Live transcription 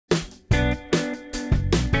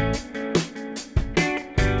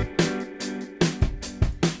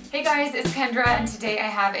guys, it's Kendra, and today I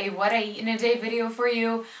have a what I eat in a day video for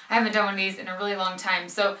you. I haven't done one of these in a really long time,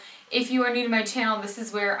 so if you are new to my channel, this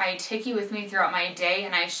is where I take you with me throughout my day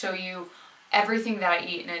and I show you everything that I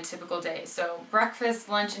eat in a typical day. So breakfast,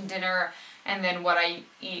 lunch, and dinner, and then what I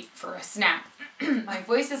eat for a snack. My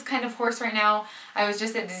voice is kind of hoarse right now. I was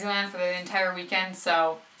just at Disneyland for the entire weekend,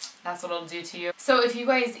 so that's what it'll do to you. So if you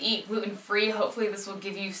guys eat gluten-free, hopefully this will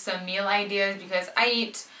give you some meal ideas, because I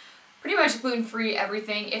eat pretty much gluten-free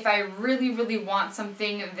everything. If I really want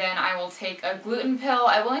something, then I will take a gluten pill.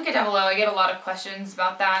 I will link it down below. I get a lot of questions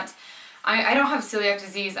about that. I don't have celiac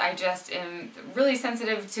disease, I just am really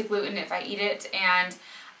sensitive to gluten if I eat it, and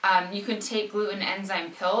you can take gluten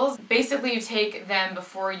enzyme pills. Basically, you take them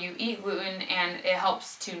before you eat gluten, and it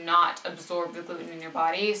helps to not absorb the gluten in your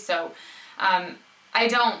body. So I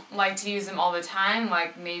don't like to use them all the time,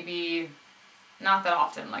 like maybe not that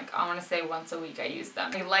often, like I want to say once a week I use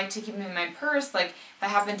them. I like to keep them in my purse, like if I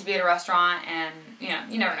happen to be at a restaurant, and you know,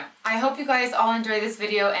 you never know. I hope you guys all enjoy this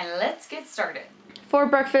video, and let's get started. For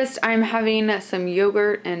breakfast, I'm having some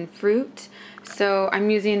yogurt and fruit. So I'm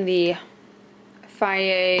using the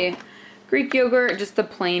Faye Greek yogurt, just the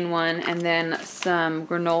plain one, and then some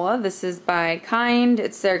granola. This is by Kind.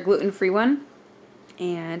 It's their gluten-free one,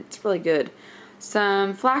 and it's really good.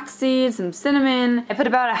 Some flax seeds, some cinnamon. I put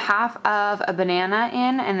about a half of a banana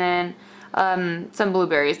in, and then some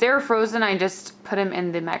blueberries. They were frozen. I just put them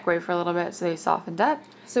in the microwave for a little bit so they softened up.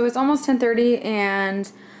 So it's almost 10:30, and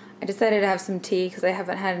I decided to have some tea because I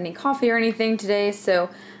haven't had any coffee or anything today. So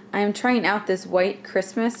I'm trying out this white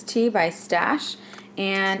Christmas tea by Stash,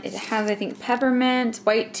 and it has, I think, peppermint,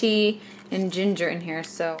 white tea, and ginger in here.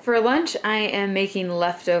 So for lunch, I am making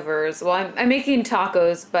leftovers. Well, I'm making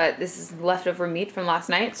tacos, but this is leftover meat from last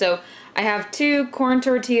night. So I have 2 corn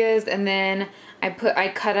tortillas, and then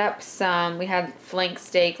I cut up some, we had flank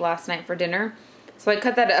steak last night for dinner. So I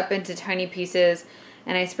cut that up into tiny pieces,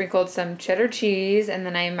 and I sprinkled some cheddar cheese, and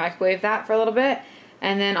then I microwaved that for a little bit.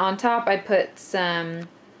 And then on top, I put some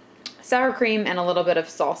sour cream and a little bit of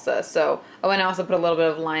salsa. So, oh, and I also put a little bit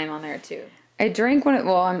of lime on there too. I drank one,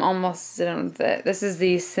 well, I'm almost done with it. This is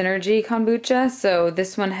the Synergy kombucha. So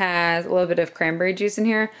this one has a little bit of cranberry juice in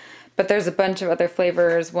here, but there's a bunch of other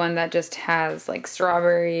flavors. One that just has like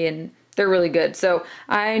strawberry, and they're really good. So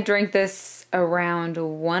I drank this around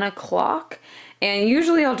 1 o'clock, and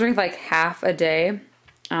usually I'll drink like half a day,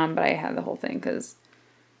 but I had the whole thing because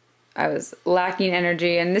I was lacking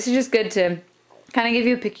energy, and this is just good to kind of give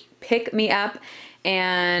you a pick me up,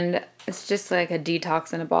 and it's just like a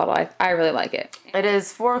detox in a bottle. I really like it. It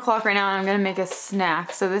is 4 o'clock right now, and I'm gonna make a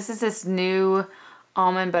snack. So this is this new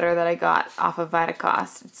almond butter that I got off of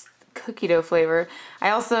Vitacost. It's cookie dough flavored. I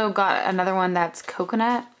also got another one that's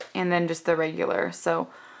coconut, and then just the regular. So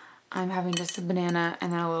I'm having just a banana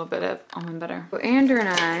and then a little bit of almond butter. So Andrew and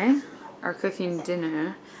I are cooking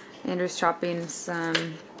dinner. Andrew's chopping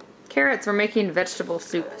some carrots. We're making vegetable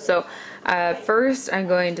soup. So first I'm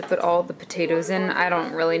going to put all the potatoes in. I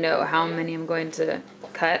don't really know how many I'm going to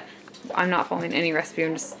cut. I'm not following any recipe.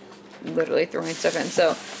 I'm just literally throwing stuff in.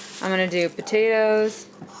 So I'm going to do potatoes,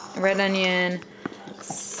 red onion,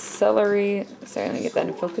 celery. Sorry, let me get that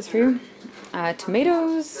in focus for you.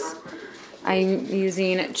 Tomatoes. I'm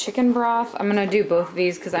using chicken broth. I'm going to do both of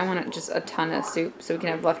these because I want just a ton of soup so we can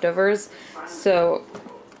have leftovers. So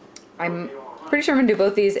I'm pretty sure I'm going to do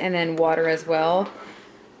both these, and then water as well.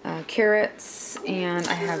 Carrots, and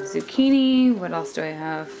I have zucchini. What else do I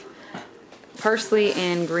have? Parsley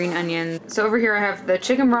and green onions. So over here I have the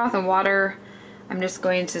chicken broth and water. I'm just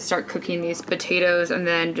going to start cooking these potatoes and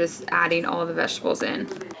then just adding all the vegetables in.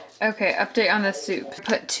 Okay, update on the soup.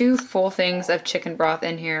 Put 2 full things of chicken broth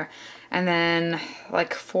in here, and then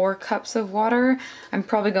like 4 cups of water. I'm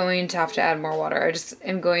probably going to have to add more water. I just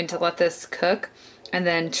am going to let this cook and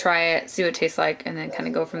then try it, see what it tastes like, and then kind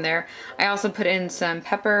of go from there. I also put in some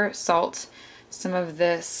pepper, salt, some of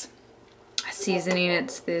this seasoning.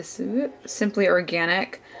 It's this Simply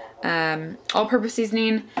Organic all-purpose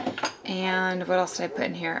seasoning. And what else did I put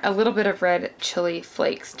in here? A little bit of red chili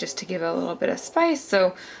flakes just to give it a little bit of spice.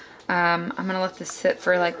 So I'm gonna let this sit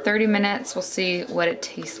for like 30 minutes. We'll see what it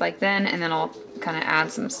tastes like then, and then I'll kind of add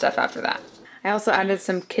some stuff after that. I also added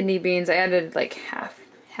some kidney beans. I added like half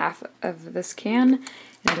of this can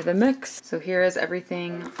into the mix. So here is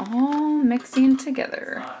everything all mixing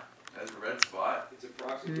together. That's a red spot. It's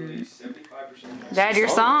approximately 75%. Dad, your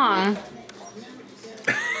song.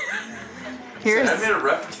 Here's. I made a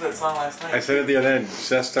reference to that song last night. I said it the other day, and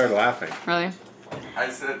Seth started laughing. Really? I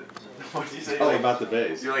said, what did you say? All like, about the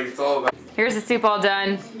bass. You're like, it's all about. Here's the soup all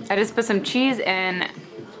done. I just put some cheese in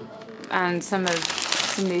and some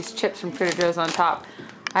of these chips from Trader Joe's on top.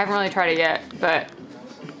 I haven't really tried it yet, but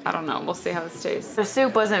I don't know. We'll see how this tastes. The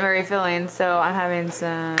soup wasn't very filling, so I'm having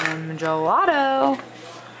some gelato.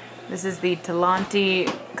 This is the Talenti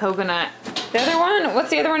coconut. The other one, what's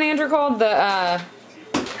the other one, Andrew, called? The,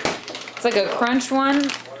 it's like a crunch one.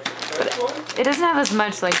 But it doesn't have as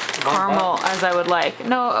much like caramel as I would like.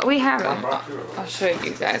 No, we have them. I'll show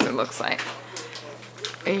you guys what it looks like.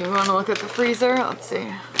 Hey, you want to look at the freezer? Let's see.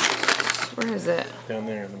 Where is it? Down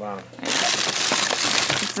there in the bottom. Yeah.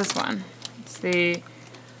 It's this one. It's the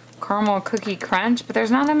caramel cookie crunch, but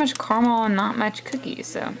there's not that much caramel and not much cookies,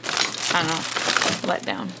 so I don't know. Let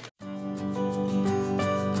down.